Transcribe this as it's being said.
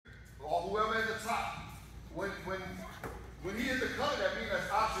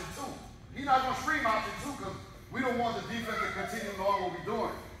not going to scream option too because we don't want the defense to continue knowing what we're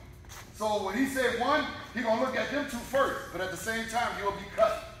doing. So when he said one, he's going to look at them two first, but at the same time, he'll be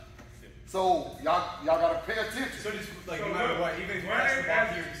cut. So y'all got to pay attention. So just like no matter what, even if you pass the ball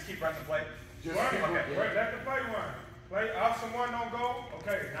here, just keep running the play. Just let the play run. Play option one don't go.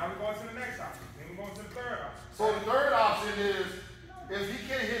 Okay, now we're going to the next option. Then we're going to the third option. So the third option is if he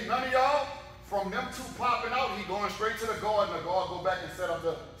can't hit none of y'all from them two popping out, he going straight to the guard, and the guard go back and set up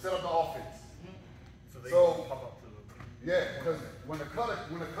the offense. So they pop up to the because when the cutter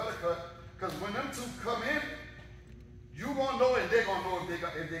cut, because when them two come in, you gonna know and they gonna know if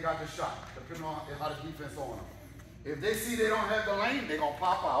they got the shot, depending on how the defense on them. If they see they don't have the lane, they gonna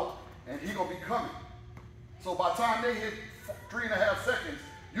pop out and he gonna be coming. So by the time they hit 3.5 seconds,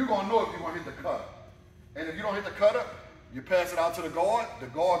 you gonna know if you're gonna hit the cutter. And if you don't hit the cutter, you pass it out to the guard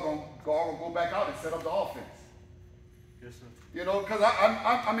gonna go back out and set up the offense. Yes, sir. You know, because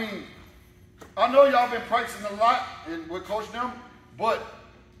I mean, I know y'all been practicing a lot with Coach them, but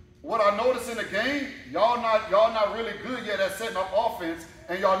what I noticed in the game, y'all not really good yet at setting up offense,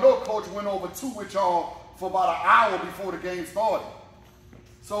 and y'all know Coach went over 2 with y'all for about an hour before the game started.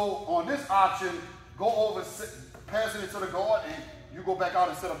 So on this option, go over, passing it to the guard, and you go back out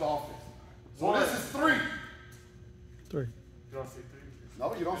and set up the offense. So this is 3. 3. You don't say 3.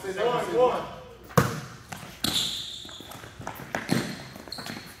 No, you don't say that. You say 1.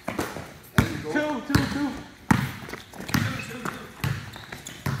 There you go. 2.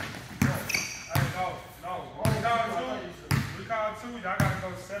 We call 2. Y'all gotta go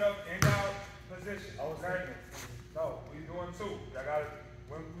set up in y'all position. Okay? No, we doing 2. Y'all gotta,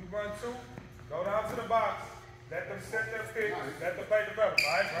 when we run 2, go down to the box, let them set their pick, let the play develop.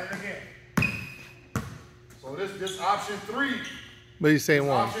 All right, run it again. So this option 3. But he's saying 1.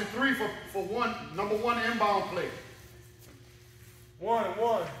 Option 3 for number 1 inbound play. 1.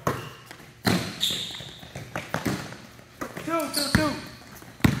 2.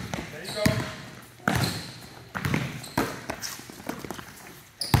 There you go.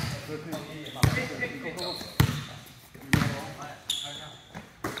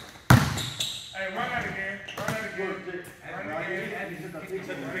 Hey, run that again. Run it again.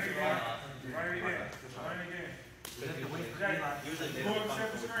 Pull and set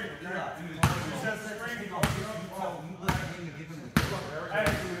the screen, okay? You set the screen,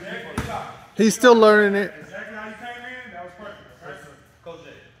 He's still learning it. exactly how you came in, that was perfect, okay? Coach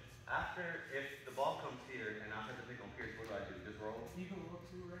Jay, if the ball comes here and I have to pick on Pierce, what do I do? Just roll? You can roll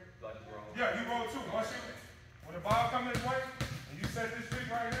 2, right? Do I just roll? Yeah, you roll 2. When the ball comes this way, and you set this pick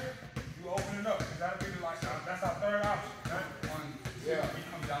right here, you open it up. That'll be that's our third option. Okay? Yeah. We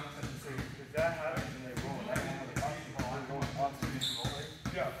come down to the 2. If that happens and they roll, like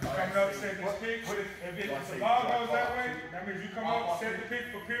Yeah, you coming up, set this pick. If the ball goes that way, that means you come up, set the pick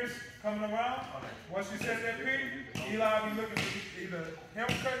for Pierce coming around. Once you set that pick, Eli will be looking for either him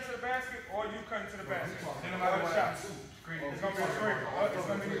cutting to the basket or you cutting to the basket. No matter what shot. It's going to be a screen. It's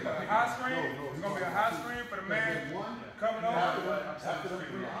going to be a high screen. It's going to be a high screen for the man coming over. After the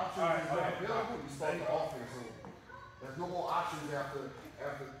 3 options are available, you start the offense. There's no more options after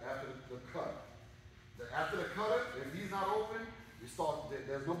the cut. After the cutter, if he's not open, you start.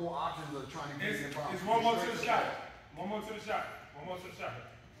 There's no more options of trying to get him inbound. It's 1 more to the shot. 1 more to the shot. 1 more to the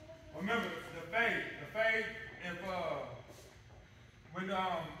shot. Remember the fade.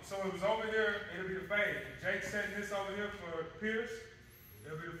 So it was over here, it'll be the fade. Jake setting this over here for Pierce.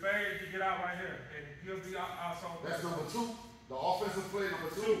 It'll be the fade to get out right here. And he'll be also. That's number 2. The offensive play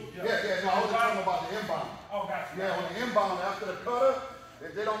number 2. Yeah. No, I was talking about the inbound. Oh, gotcha. Yeah, on the inbound after the cutter,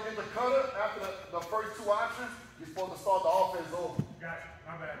 if they don't get the cutter after the first 2 options, you're supposed to start the offense over. Gotcha.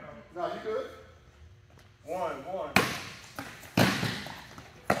 My bad, No, you good? 1.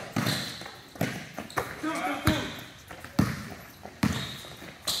 2.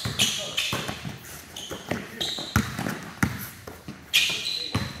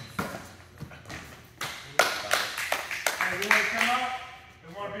 You want to come out? It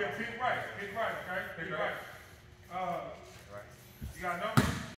want to be a pick right, okay? Pick right. You got a number?